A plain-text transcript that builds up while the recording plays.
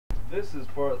This is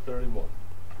part 31.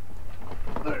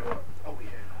 There you are. Oh yeah,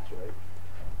 that's right.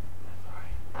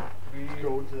 Let's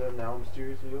go into that now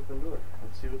mysteriously open door.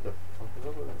 Let's see what the fuck is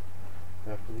over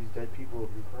there. After these dead people of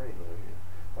Ukraine over here.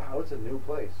 Wow, it's a new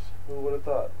place. Who would have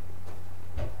thought?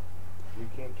 You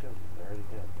can't kill them. They're already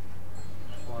dead.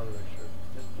 Just wanted to make sure.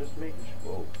 Just making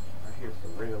sure. Whoa, I hear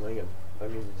some ring-a-linging.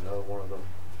 That means it's another one of them.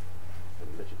 The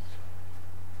bitches.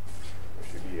 There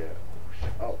should be a...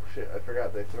 Oh shit, I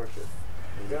forgot they throw shit.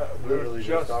 Yeah, we literally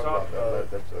just talked about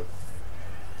that episode.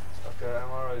 Okay,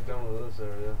 I'm already done with this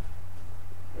area.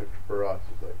 For us,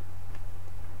 it's like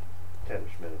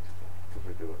 10-ish minutes because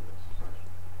we're doing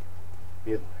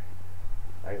this. Either way,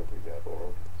 I don't think that door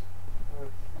opens.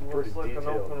 It looks like an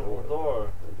openable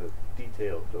door. It's a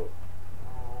detailed door.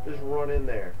 Oh. Just run in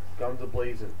there, guns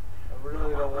a-blazing. I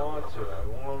really don't want to. I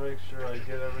want to make sure I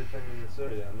get everything in the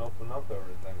city and open up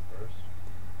everything first.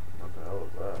 What the hell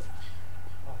is that?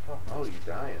 Oh, fuck. Oh, you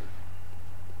dying.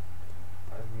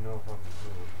 I have no fucking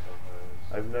clue what the fuck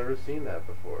that is. I've never seen that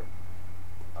before.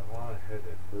 I want to hit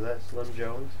it. Is that Slim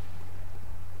Jones?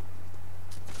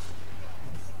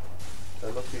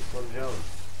 That must be Slim Jones.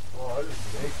 Oh, I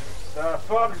just make it. Stop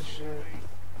fucking shit.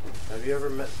 Have you ever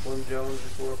met Slim Jones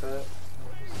before, Pat?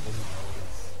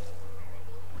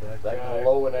 That guy.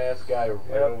 glowing ass guy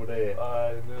right over there.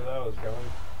 I knew that was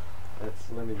coming. That's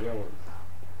Slimmy Jones.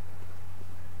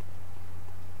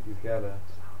 He's got a...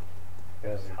 I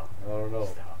don't know.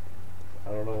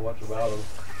 I don't know much about him.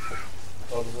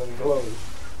 Other than clothes.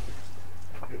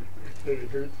 It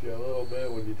hurts you a little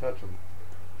bit when you touch him.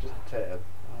 Just a tad.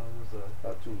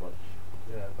 Not too much.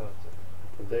 Yeah, I thought so.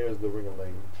 But there's the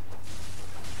ring-a-ling.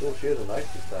 Oh, she has a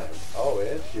knife this time. Oh,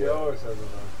 and She always has a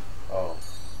knife. Oh.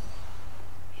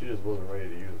 She just wasn't ready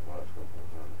to use it last couple of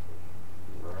times.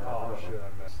 Oh shit,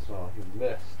 I missed. Oh, he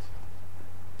missed.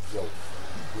 Yo,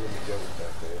 Slimmy Joe is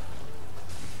back there.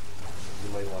 You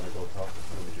might want to go talk to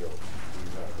Slimmy Joe.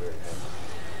 He's not very happy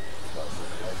about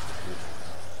his life decisions.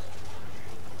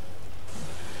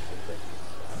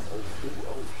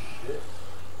 Oh, shit.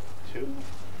 2?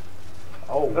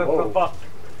 Oh, whoa. the fuck?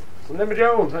 Slimmy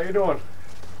Jones, how you doing?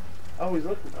 Oh, he's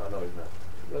looking. Oh, no, he's not.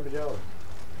 Slimmy Jones.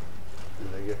 Did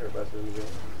they get hurt by Slimmy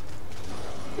Jones?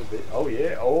 Could be. Oh,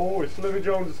 yeah. Oh, Slimmy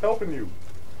Jones is helping you.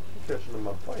 You're catching him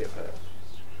on fire pass.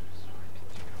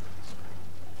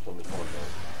 Slimmy Jones.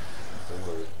 Don't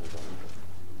worry.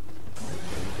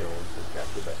 Slimmy Jones has got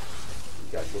your back.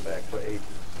 He's got your back for ages.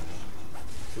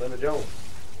 Slimmy Jones,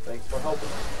 thanks for helping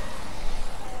us.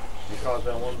 You caused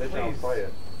that one bitch on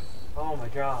fire. Oh my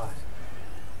god.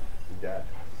 He died.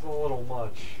 It's a little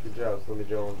much. Good job, Slimmy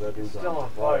Jones. That dude's still on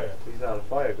fire. He's on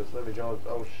fire because Slimmy Jones.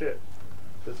 Oh shit!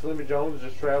 Did Slimmy Jones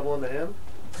just travel into him?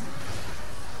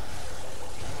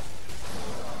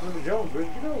 Slimmy Jones, where'd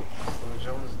you go? Slimmy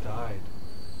Jones died.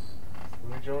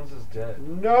 Slimmy Jones is dead.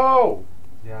 No!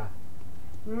 Yeah.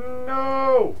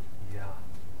 No! Yeah.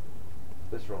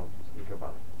 Visceral. Come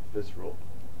on. Visceral.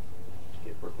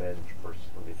 Get revenge for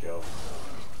Slimmy Jones.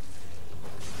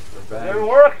 Revenge. Didn't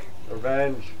work!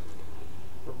 Revenge.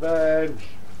 Revenge.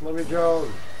 Slimmy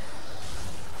Jones.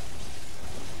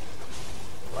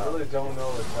 I really don't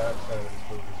know the attack status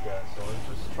for these guys, so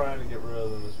I'm just trying to get rid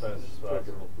of them as fast as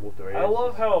possible. I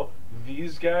love how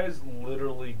these guys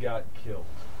literally got killed.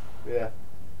 Yeah.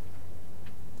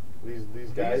 These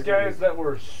guys. These guys that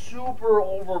were super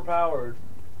overpowered.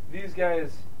 These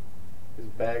guys. His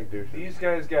bag douches. These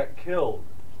guys got killed.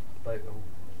 Like.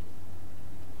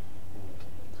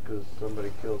 It's because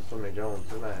somebody killed Slimmy Jones.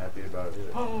 They're not happy about it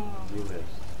either. You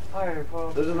missed. Hi,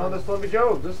 folks. There's another Slimmy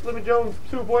Jones. There's Slimmy Jones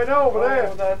 2.0 over there.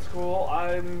 Oh, that's cool.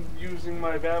 I'm using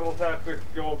my battle tactic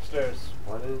to go upstairs.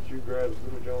 Why didn't you grab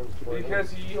Slimmy Jones 2.0?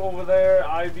 Because he over there,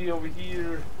 I be over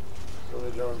here.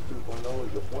 Slimmy Jones 2.0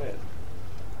 is the plan.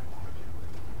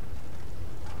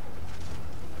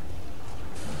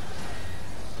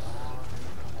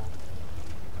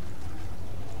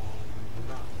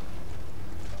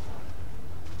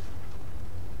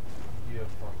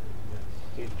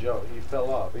 He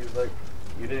fell off. He's like,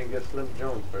 you didn't get Slim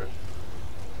Jones first.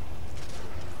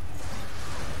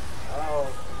 Oh.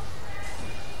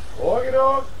 Okie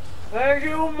doke. Thank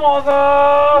you,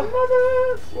 mother!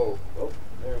 Mother! Whoa. Oh,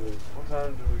 there it is. What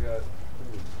time do we got?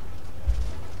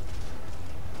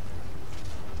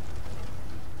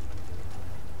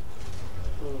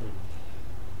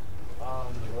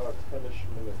 About 10-ish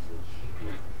minutes-ish.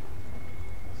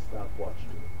 Stopwatch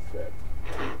to set.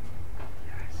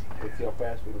 Let's see how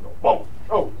fast we can go. Boom!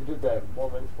 Oh, you did that.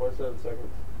 1 minute, 47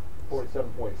 seconds.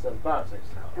 47.75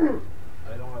 seconds now.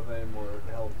 I don't have any more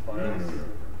health files.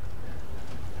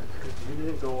 That's because you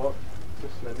didn't go up to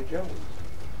Slimmy Jones.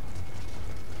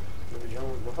 Slimmy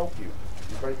Jones will help you.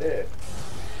 He's right there.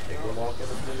 Take him walk in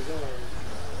the zone.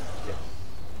 Yes.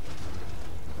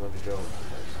 Slimmy Jones.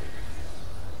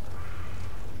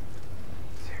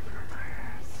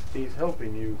 He's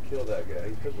helping you kill that guy.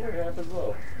 He took away half his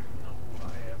low. No,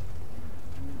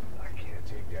 I can't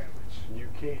take damage. You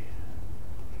can't.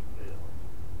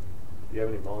 Do you have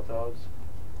any Molotovs?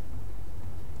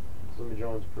 Slimmy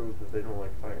Jones proved that they don't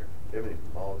like fire. Do you have any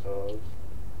Molotovs?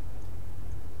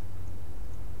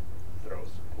 Throw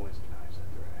some poison knives at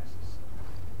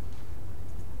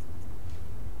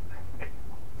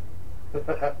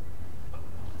their asses.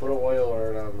 Put an oil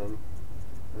on them,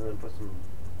 and then put some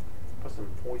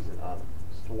poison on them.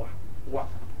 Swat, wah,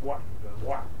 wah,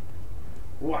 wah,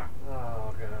 wah.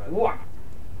 Oh god. Wah.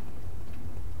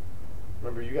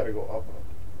 Remember, you gotta go up.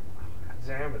 God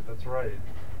damn it, that's right.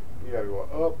 You gotta go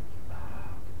up.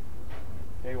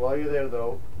 Hey, while you're there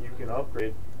though, you can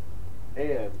upgrade,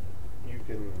 and you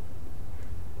can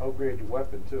upgrade your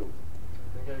weapon too. I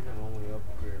think I can only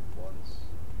upgrade once.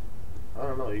 I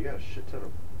don't know, you got a shit ton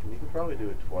of. You can probably do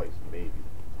it twice, maybe.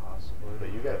 Possibly.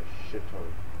 But you got a shit ton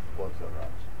of bloodstone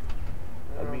rocks.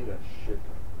 I mean a shit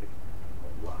ton.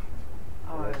 A lot.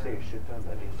 When I say a shit ton,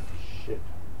 that means a shit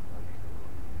ton.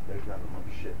 There's not enough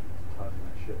shit. It's a ton of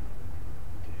that shit.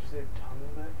 Did you say ton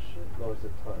of that shit? No, it's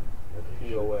a ton. That's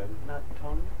T-O-N. Not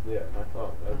ton? Yeah, not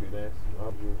ton. That'd be nasty. You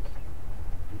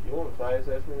know what Matthias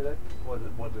asked me today? What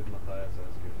did Matthias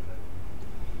ask you today?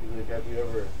 He's like, have you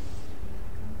ever...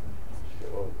 Shit,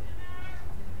 what was it?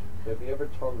 Have you ever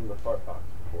tongued in the fart box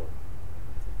before?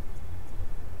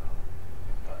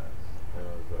 And I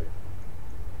was like,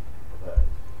 Matthias,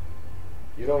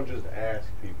 you don't just ask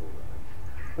people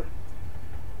that.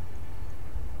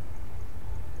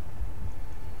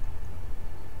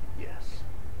 Yes.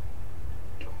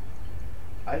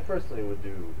 I personally would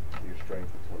do your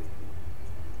strength at 20 feet.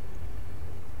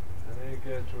 I need to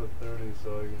get to a 30 so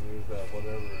I can use that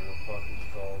whatever the fuck it's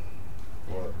called.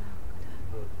 What?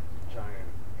 The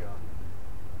giant gun.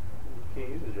 You can't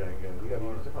use a giant gun. You gotta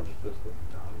use a 100 pistol.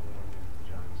 No, I don't want to use the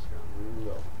giant gun.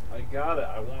 No. I got it.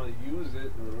 I want to use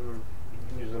it. You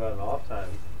can use it on off time.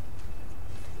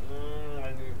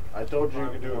 I told you you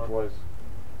could do it twice.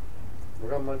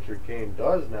 Look how much your cane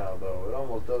does now, though. It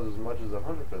almost does as much as a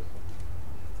 100 pistol.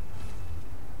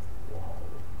 Whoa,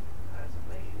 that's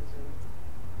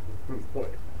amazing.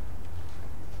 Wait.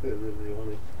 Is it really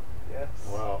only? Yes.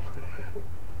 Wow.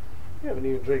 You haven't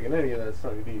even drinking any of that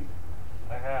Sunny D.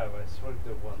 I have. I swigged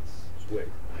it once. Swig.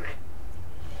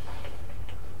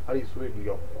 How do you swig? You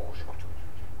go.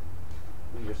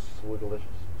 You just swig-alicious.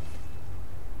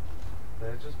 Did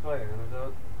I just buy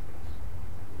antidote?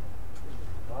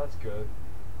 Oh, that's good.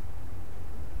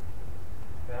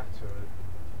 Back to it.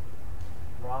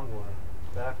 Wrong one.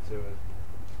 Back to it.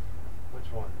 Which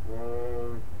one?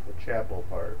 The chapel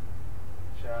part.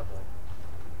 Chapel.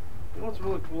 You know what's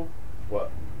really cool?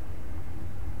 What?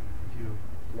 You.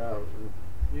 No.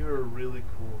 You're a really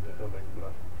cool guy. Don't make me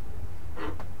laugh.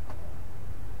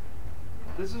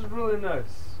 This is really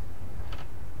nice.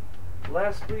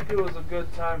 Last week it was a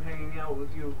good time hanging out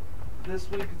with you. This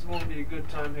week it's going to be a good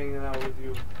time hanging out with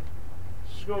you.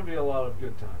 It's going to be a lot of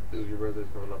good times. Your birthday's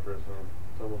coming up very soon.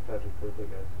 It's almost Patrick's birthday,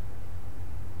 guys.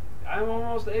 I'm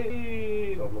almost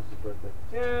 18. It's almost his birthday.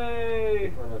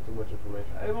 Yay! Not too much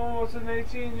information. I'm almost an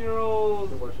 18-year-old.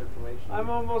 Too much information. I'm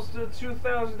almost a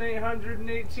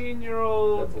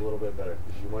 2,818-year-old. That's a little bit better.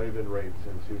 You might have been raped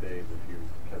in 2 days if you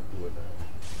kept doing that.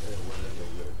 And it wouldn't have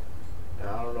been good. And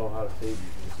I don't know how to save you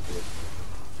from this situation.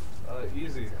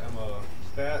 Easy. I'm a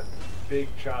fat, big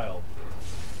child.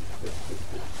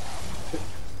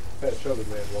 Fat chubby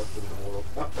man walks into the world.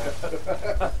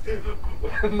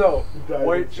 No.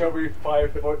 White, chubby,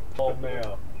 5 foot tall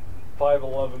male.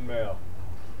 5'11" male.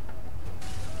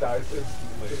 Dies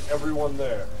instantly. Everyone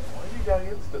there. Why do you die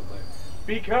instantly?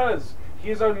 Because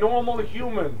he's a normal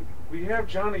human. We have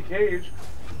Johnny Cage.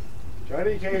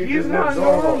 Johnny Cage He's isn't not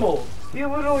normal. He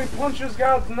literally punches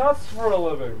God's nuts for a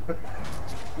living.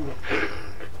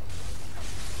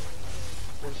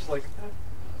 It's just like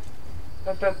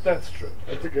that's true.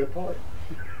 That's a good point.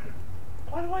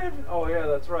 Why do I have? Oh yeah,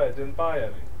 that's right. I didn't buy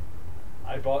any.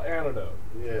 I bought antidote.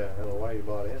 Yeah, I don't know why you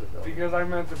bought antidote. Because I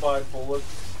meant to buy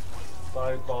bullets, but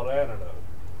I bought antidote.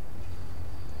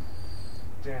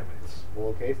 Damn it. Well,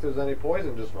 in case there's any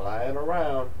poison just lying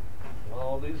around. Well,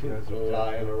 all these guys are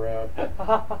lying around.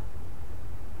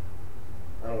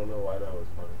 I don't know why that was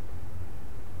funny.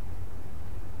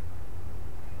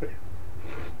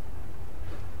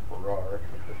 Rawr.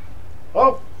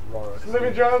 Oh! Rawr.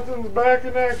 Slimmy Johnson's back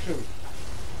in action.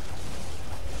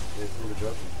 Yeah, Slimmy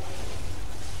Johnson.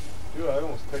 Dude, I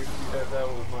almost take you guys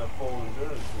out with my full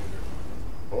endurance meter.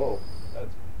 Oh. That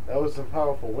was some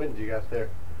powerful wind you got there.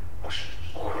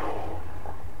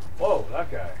 Whoa, that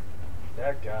guy.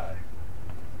 That guy.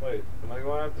 Wait, am I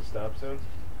going to have to stop soon?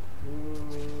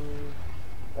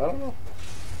 I don't know.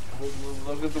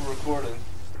 Look at the recording.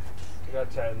 I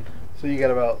got 10. So you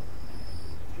got about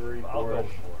 3, 4. I'll go 4.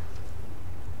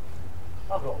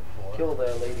 I'll go 4. Kill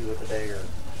that lady with the dagger.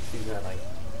 She's not like.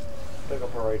 Pick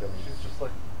up her items. She's just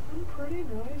like, I'm pretty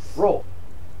nice. Roll.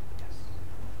 Yes.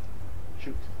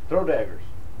 Shoot. Throw daggers.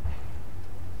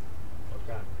 What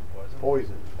kind? Poison?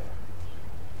 Poison.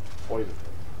 Poison.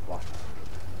 Why?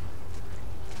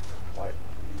 Why?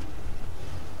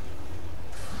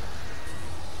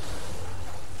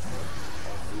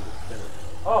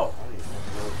 Oh! I don't even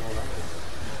know what's going on there.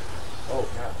 Oh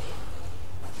gosh.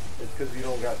 It's because you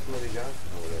don't got Slimmy Johnson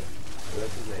over there.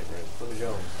 That's his name, right? Slimmy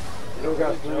Jones. You don't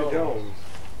got Slimmy Jones.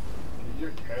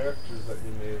 Your characters that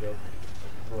you made up.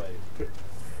 Right.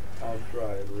 I'm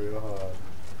trying real hard.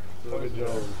 Slimmy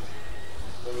Jones.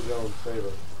 Slimmy Jones, save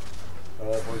us.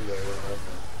 Oh, that poison dagger.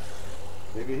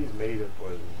 Maybe he's made of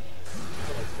poison.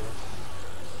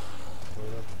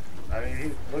 I mean,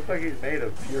 he looks like he's made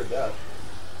of pure death.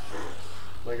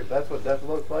 Like, if that's what death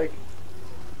looks like,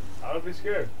 I would be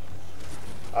scared.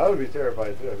 I would be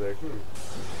terrified too. I'd be like,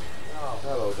 Oh.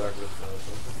 hello, darkness.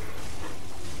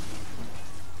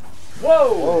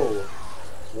 Whoa! Whoa!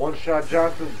 One shot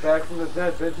Johnson's back from the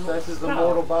dead, bitch. That's his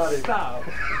immortal body. Stop.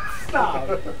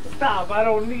 Stop. Stop. I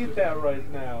don't need that right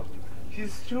now.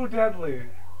 He's too deadly.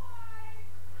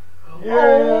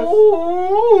 Yes.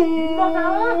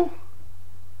 Oh.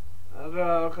 I've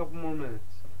got a couple more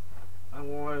minutes. I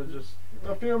want to just...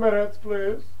 A few minutes,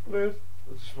 please. Please.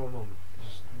 Just for a moment.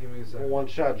 Just give me a second. One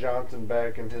shot Johnson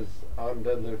back in his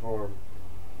undeadly form.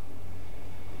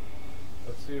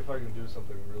 Let's see if I can do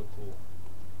something real cool.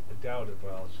 I doubt it,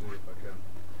 but I'll see if I can.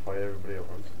 Fight everybody at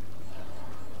once.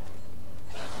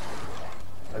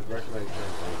 I recognize him.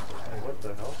 Hey, what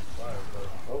the hell? Fire, but...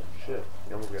 Oh shit!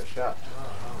 You almost got shot. No,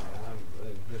 I'm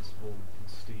Invincible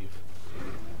Steve.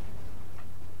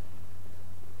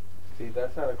 See,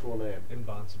 that's not a cool name.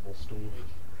 Invincible Stove.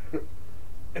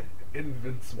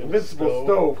 Invincible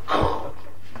stove.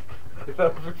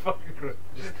 That would be fucking great.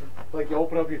 Just like you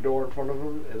open up your door in front of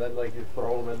them, and then like you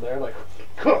throw them in there, like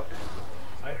cook.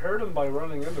 I heard him by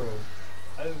running into him.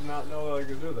 I did not know that I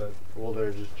could do that. Well,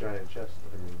 they're just giant chests.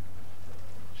 I mean,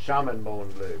 shaman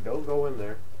bones. Don't go in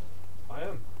there. I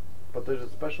am. But there's some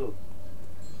special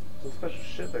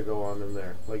shit that go on in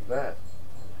there, like that.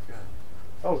 God.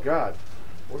 Oh God,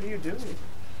 what are you doing?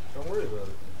 Don't worry about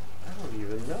it. I don't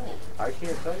even know. I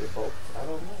can't tell you, folks. I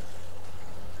don't know.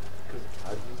 Because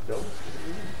I just don't.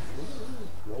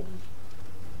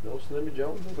 No Slimmy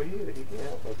Jones over here. He can't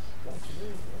help us. Not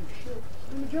today. Oh shit.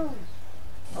 Slimmy Jones.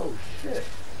 Oh shit.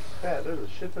 Pat, there's a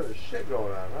shit ton of shit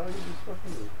going on. How do you just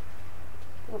fucking...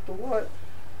 What the what?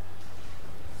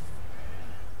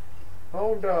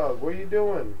 Home dog, what are you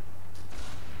doing?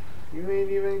 You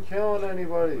ain't even killing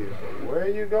anybody. Where are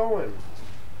you going?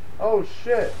 Oh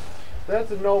shit.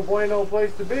 That's a no bueno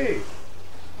place to be.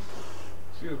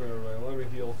 Excuse me, everybody. Let me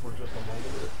heal for just a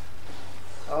moment.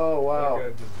 Oh wow.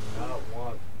 That guy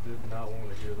did not want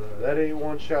to hear that. That ain't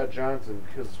One Shot Johnson,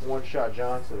 because One Shot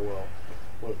Johnson will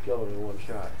have killed him in one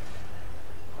shot.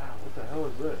 Wow, what the hell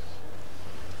is this?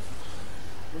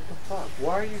 What the fuck?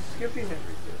 Why are you skipping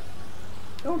everything?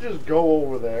 Don't just go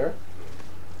over there.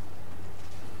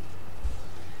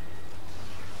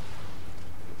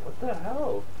 What the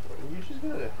hell? Are you just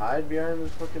gonna hide behind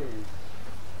this fucking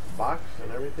box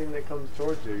and everything that comes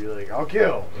towards you? You're like, I'll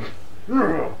kill.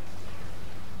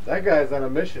 That guy's on a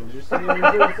mission. Did you see him do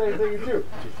the same thing too?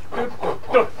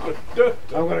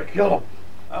 I'm gonna kill him.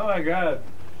 Oh my god.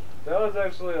 That was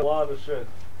actually a lot of shit.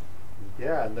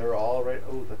 Yeah, and they're all right.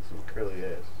 Oh, that's some curly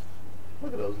ass.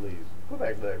 Look at those leaves. Go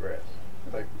back to that grass.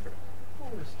 Go back to the grass.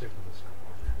 I'm gonna stick with this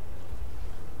corner.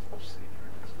 I'll see you.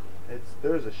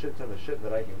 There's a shit ton of shit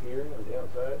that I can hear on the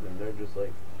outside, and they're just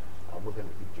like, oh, we're gonna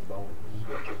eat your bones.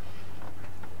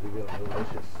 We got a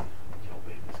delicious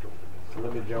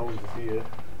Slimmy Jones is here.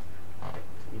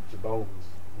 Eat your bones.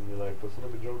 And you're like, but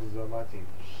Slimmy Jones is on my team.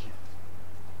 Shit.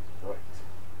 Right.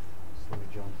 Slimmy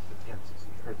Jones is against us. He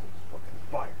hurts us with fucking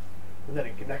fire. And then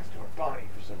it connects to our body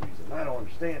for some reason. I don't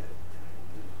understand it.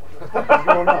 What the fuck is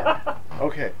going on?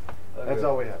 Okay. That's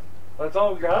all we have. That's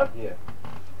all we got? Yeah.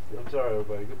 I'm sorry,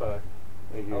 everybody. Goodbye.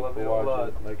 Thank you I love for you a lot.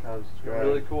 watching. Like, comment, subscribe. You're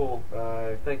really cool.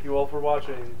 Bye. Thank you all for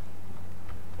watching.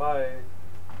 Bye.